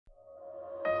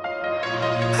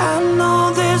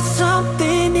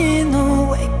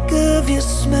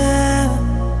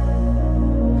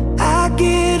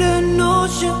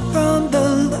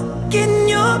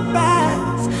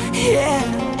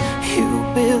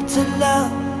built to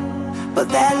love, but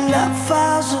that love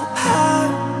falls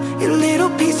apart. Your little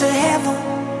piece of heaven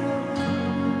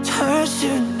turns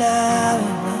to night.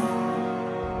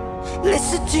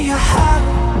 Listen to your heart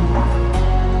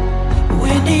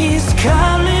when he's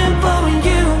calling for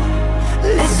you.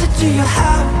 Listen to your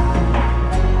heart.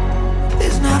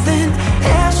 There's nothing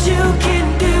else you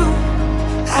can do.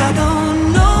 I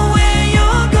don't know where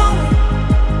you're going,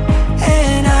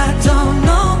 and I don't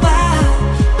know why.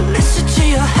 But listen to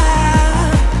your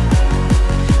heart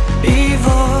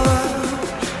before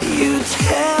you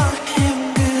tell him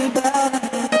goodbye.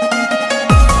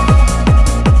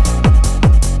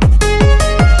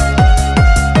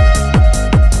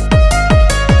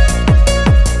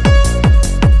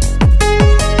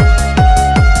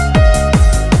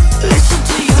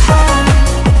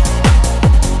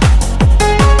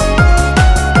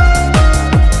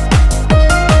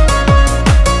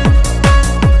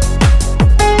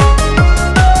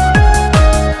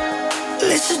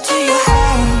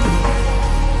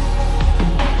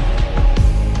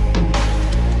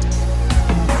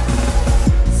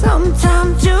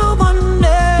 Sometimes you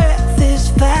wonder if this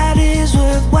fight is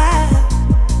worthwhile.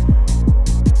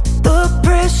 The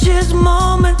precious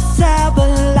moments are but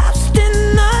lost in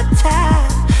the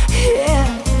tide. Yeah,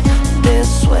 they're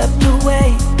swept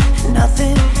away.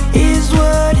 Nothing is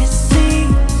what it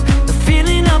seems. The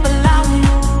feeling of belonging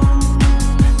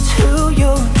to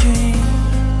your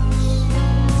dreams.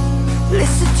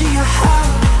 Listen to your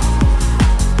heart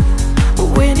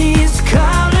when he's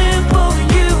calling for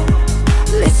you.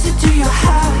 Listen to your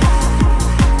heart.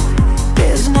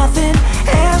 There's nothing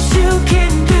else you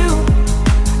can do.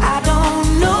 I don't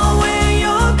know where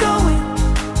you're going,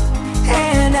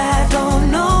 and I don't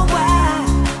know why.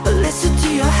 But listen to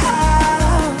your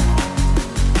heart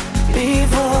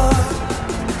before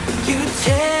you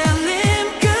tell